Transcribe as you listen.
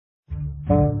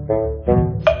Hey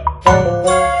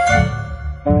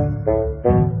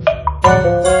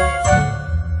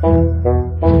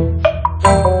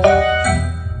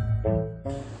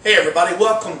everybody,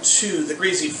 welcome to the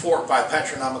Greasy Fork by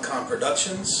Patrinomicon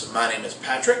Productions. My name is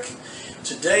Patrick.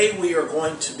 Today we are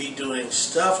going to be doing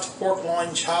stuffed pork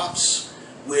loin chops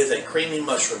with a creamy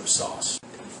mushroom sauce.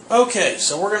 Okay,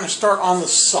 so we're going to start on the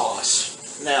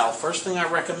sauce. Now, first thing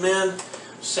I recommend,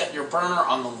 set your burner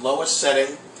on the lowest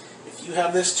setting. If you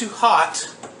have this too hot,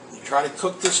 you try to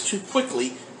cook this too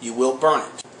quickly, you will burn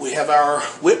it. We have our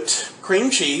whipped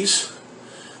cream cheese.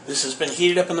 This has been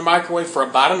heated up in the microwave for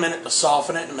about a minute to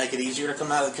soften it and make it easier to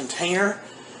come out of the container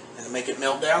and to make it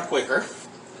melt down quicker.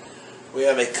 We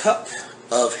have a cup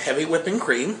of heavy whipping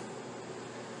cream.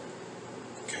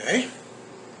 Okay.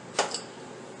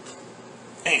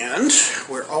 And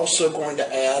we're also going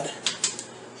to add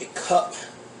a cup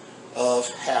of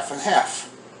half and half.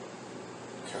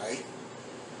 Okay.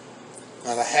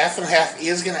 Now the half and half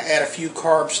is going to add a few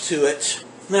carbs to it.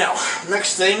 Now,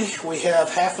 next thing, we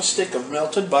have half a stick of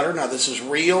melted butter. Now this is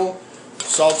real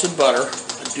salted butter.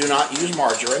 I do not use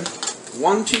margarine.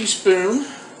 1 teaspoon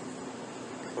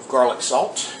of garlic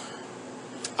salt.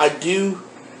 I do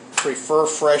prefer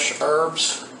fresh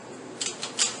herbs,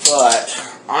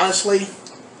 but honestly,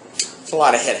 it's a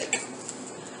lot of headache.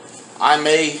 I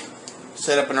may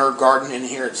set up an herb garden in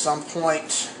here at some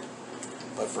point,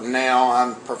 but for now,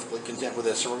 I'm perfectly content with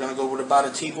this. So we're going to go with about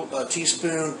a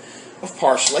teaspoon of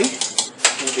parsley.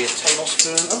 Will be a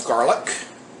tablespoon of garlic.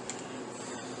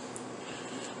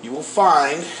 You will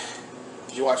find,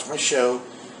 as you watch my show,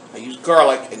 I use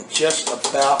garlic in just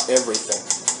about everything.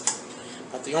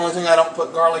 But the only thing I don't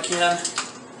put garlic in is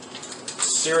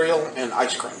cereal and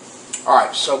ice cream.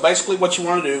 Alright, so basically what you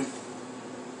want to do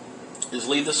is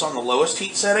leave this on the lowest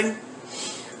heat setting.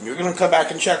 You're going to come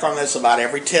back and check on this about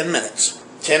every 10 minutes.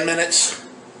 10 minutes,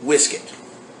 whisk it.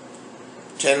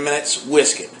 10 minutes,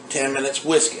 whisk it. 10 minutes,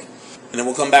 whisk it. And then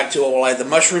we'll come back to it. We'll add the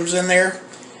mushrooms in there,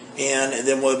 and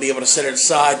then we'll be able to set it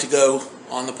aside to go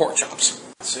on the pork chops.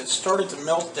 So it started to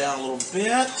melt down a little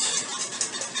bit.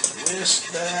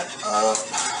 Whisk that up.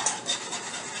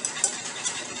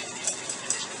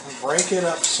 Break it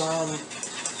up some.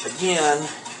 Again,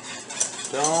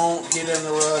 don't get in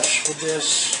the rush with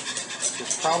this.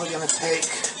 It's probably going to take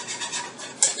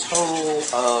a total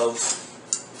of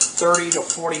 30 to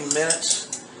 40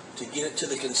 minutes to get it to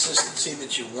the consistency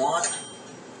that you want.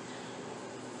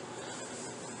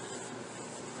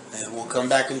 And we'll come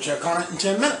back and check on it in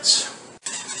 10 minutes.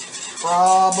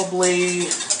 Probably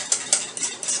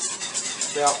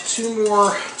about 2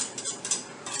 more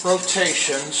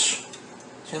rotations.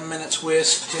 10 minutes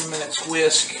whisk, 10 minutes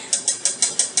whisk.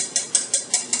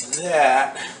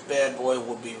 That bad boy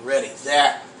will be ready.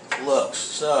 That looks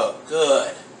so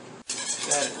good.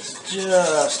 That is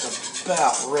just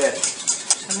about ready.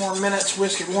 10 more minutes,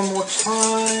 whisk it one more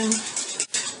time.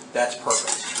 That's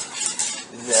perfect.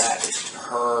 That is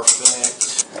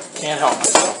perfect. Can't help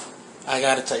myself. I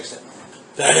gotta taste it.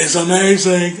 That is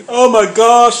amazing. Oh my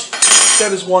gosh.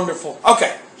 That is wonderful.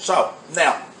 Okay, so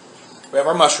now we have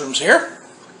our mushrooms here.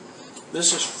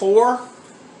 This is 4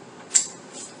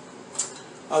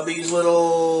 of these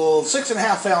little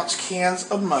 6.5 ounce cans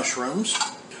of mushrooms.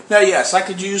 Now yes, I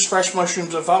could use fresh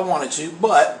mushrooms if I wanted to,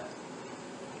 but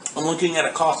I'm looking at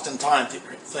a cost and time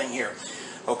thing here.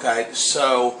 Okay,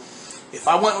 so if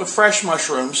I went with fresh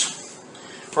mushrooms,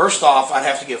 first off, I'd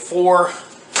have to get 4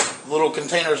 little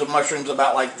containers of mushrooms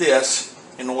about like this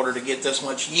in order to get this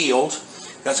much yield.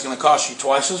 That's going to cost you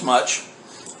twice as much.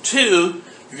 2, you're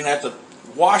going to have to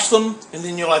wash them, and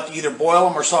then you'll have to either boil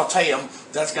them or saute them.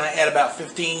 That's going to add about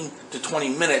 15 to 20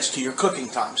 minutes to your cooking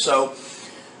time. So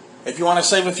if you want to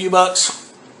save a few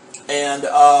bucks and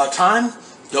time,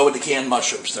 go with the canned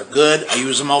mushrooms. They're good. I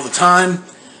use them all the time.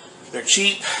 They're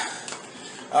cheap.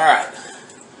 Alright.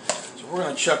 So we're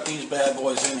going to chuck these bad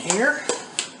boys in here.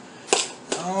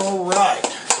 Alright.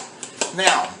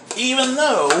 Now, even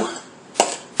though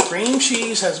cream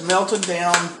cheese has melted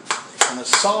down and the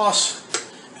sauce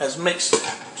has mixed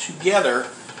together,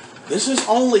 this is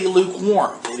only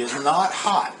lukewarm. It is not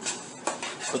hot.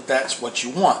 But that's what you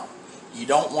want. You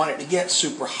don't want it to get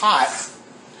super hot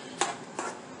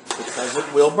because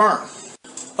it will burn.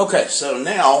 Okay, so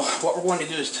now what we're going to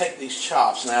do is take these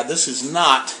chops. Now this is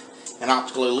not an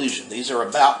optical illusion. These are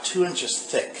about 2 inches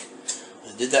thick.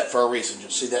 I did that for a reason. You'll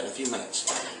see that in a few minutes.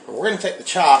 But we're going to take the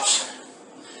chops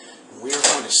and we are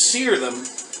going to sear them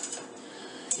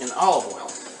in olive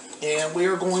oil. And we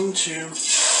are going to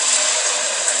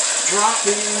drop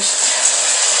these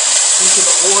into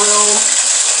the oil.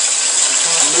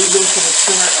 Kind of move them to the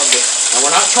center of the. Now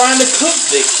we're not trying to cook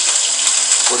these.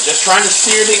 We're just trying to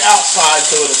sear the outside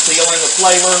so it'll seal in the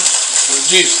flavor and the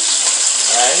juices.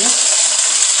 Okay?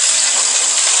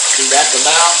 See, that's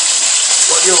about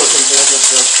what you're looking for.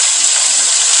 Just a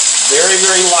very,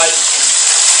 very light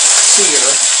sear.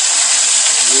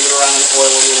 Leave it around in the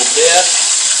oil a little bit.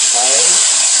 Okay?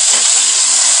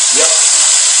 Yep.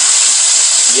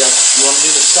 Yes, you want to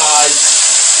do the sides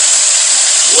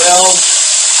well,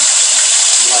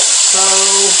 like so.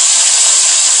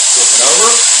 Flip it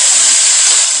over.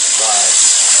 Right.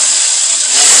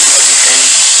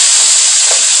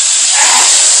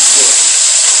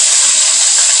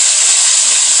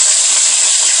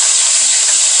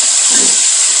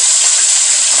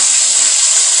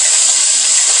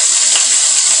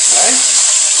 Okay.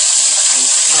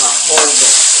 Hold the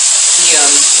skin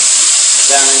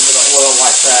down into the oil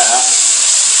like that.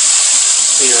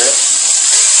 Sear it.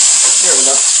 Here we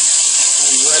go.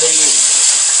 Ready?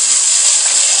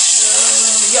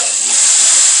 Yep.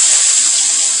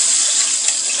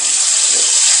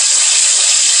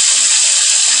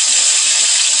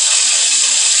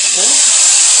 Okay.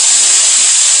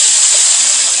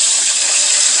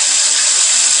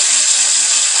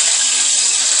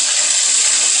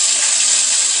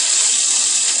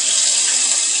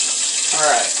 All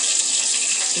right.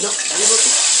 Nope.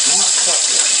 Not cut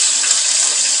yet.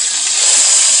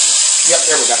 Yep,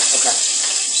 there we go. Okay.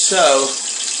 So,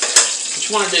 what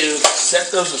you want to do,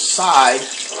 set those aside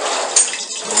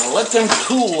and let them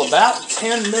cool about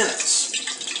 10 minutes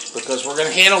because we're going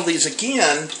to handle these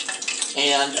again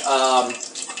and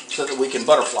so that we can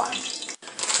butterfly them.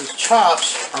 These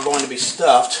chops are going to be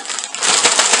stuffed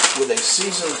with a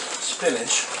seasoned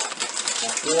spinach.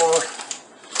 Pour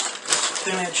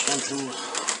spinach into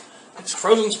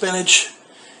frozen spinach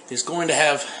is going to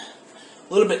have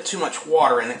a little bit too much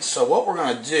water in it, so what we're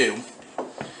going to do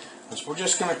is we're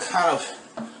just going to kind of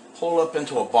pull it up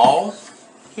into a ball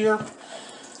here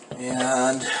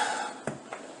and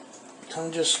kind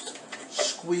of just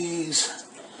squeeze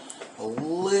a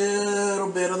little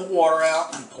bit of the water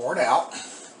out and pour it out.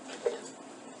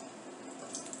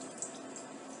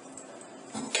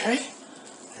 Okay,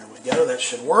 there we go, that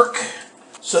should work.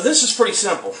 So this is pretty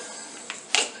simple.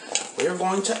 We are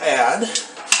going to add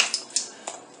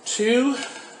 2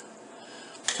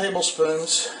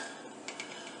 tablespoons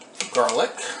of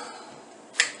garlic.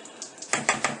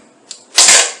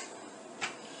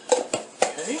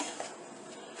 Okay.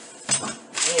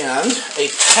 And a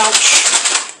pouch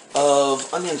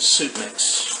of onion soup mix.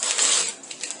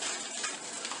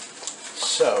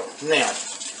 So, now,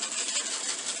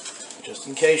 just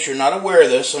in case you're not aware of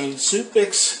this, onion soup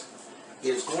mix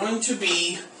is going to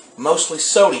be mostly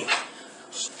sodium.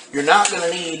 You're not going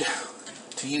to need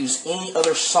to use any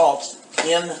other salt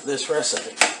in this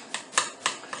recipe.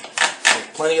 There's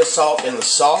plenty of salt in the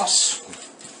sauce,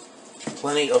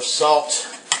 plenty of salt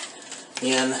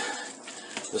in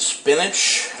the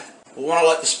spinach. We want to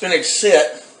let the spinach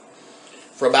sit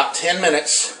for about 10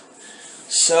 minutes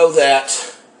so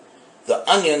that the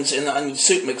onions in the onion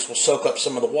soup mix will soak up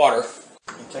some of the water.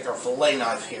 We'll take our fillet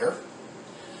knife here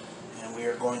and we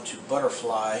are going to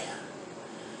butterfly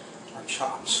our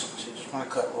chops. So you just want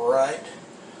to cut right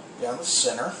down the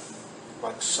center,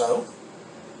 like so.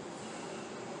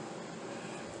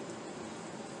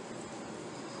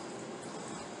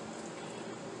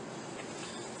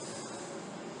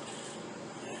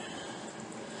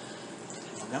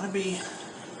 We're going to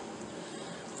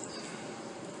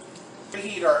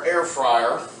preheat our air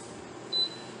fryer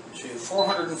to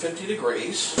 450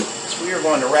 degrees. So we are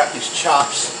going to wrap these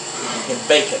chops in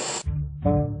bacon.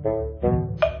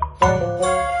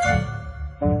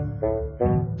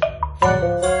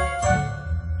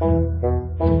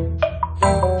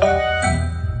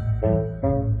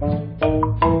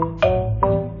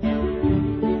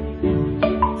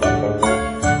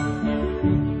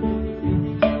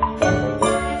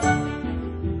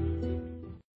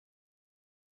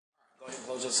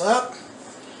 Close this up,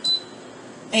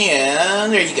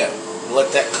 and there you go.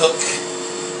 Let that cook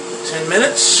for 10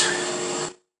 minutes.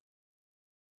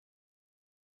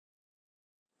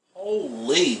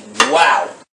 Holy wow!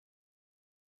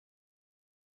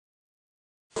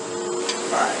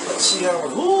 Alright, let's see how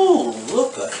we're. Ooh,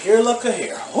 look a here, look a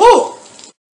here. Woo!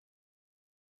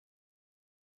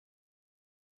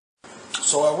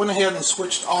 So I went ahead and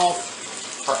switched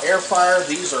off our air fryer.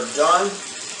 These are done.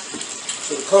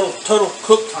 So the total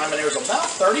cook time in there is about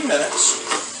 30 minutes.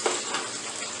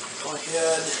 Go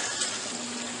ahead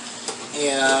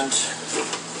and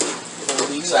pull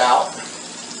these out.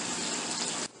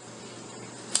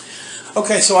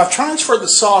 Okay, so I've transferred the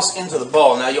sauce into the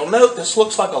bowl. Now you'll note this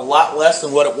looks like a lot less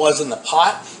than what it was in the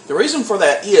pot. The reason for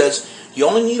that is You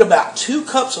only need about 2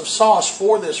 cups of sauce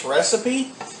for this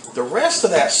recipe. The rest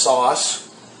of that sauce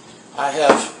I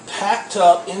have packed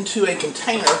up into a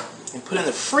container and put in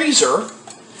the freezer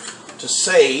to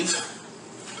save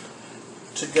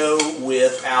to go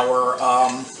with our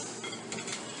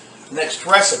next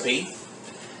recipe,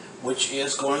 which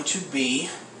is going to be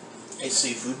a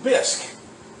seafood bisque.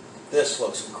 This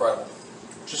looks incredible.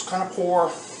 Just kind of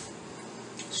pour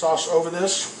sauce over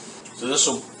this. So this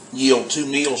will yield 2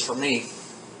 meals for me.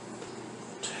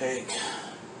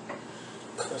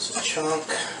 Cut us a chunk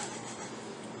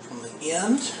from the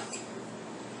end.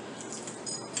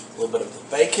 A little bit of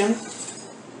the bacon.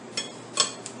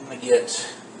 I'm going to get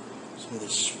some of the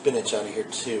spinach out of here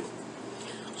too.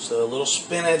 So a little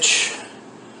spinach,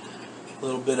 a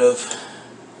little bit of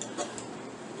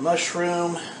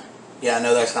mushroom. Yeah, I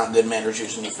know that's not good manners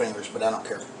using your fingers, but I don't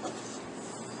care.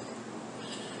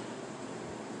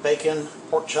 Bacon,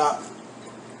 pork chop.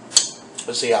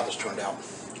 Let's see how this turned out.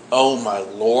 Oh my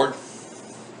Lord.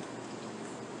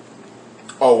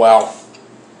 Oh wow.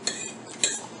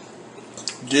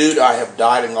 Dude, I have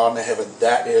died and gone to heaven.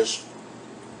 That is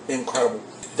incredible.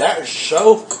 That is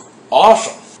so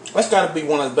awesome. That's got to be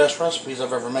one of the best recipes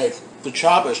I've ever made. The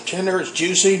chop is tender, it's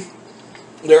juicy.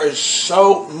 There is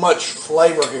so much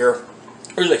flavor here.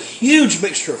 There's a huge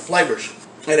mixture of flavors,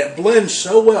 and it blends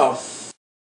so well.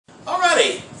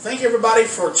 Alrighty, thank you everybody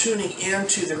for tuning in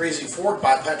to the Greasy Fork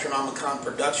by Patrinomicon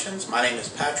Productions. My name is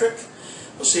Patrick.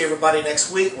 We'll see everybody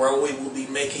next week where we will be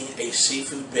making a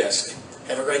seafood bisque.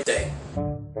 Have a great day.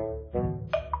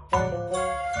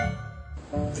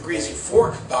 The Greasy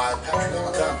Fork by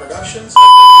Patrinomicon Productions.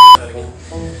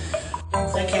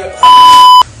 Thank you.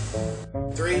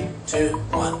 3, 2,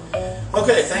 1.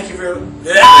 Okay, thank you very much.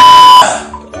 These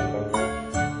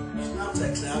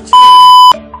outtakes now.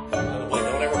 Wait,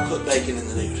 don't ever put bacon in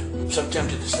the nude. I'm so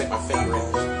tempted to stick my finger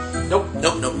in this. Nope,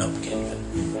 nope, nope, nope. Can't even.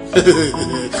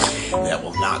 That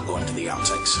will not go into the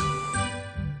outtakes.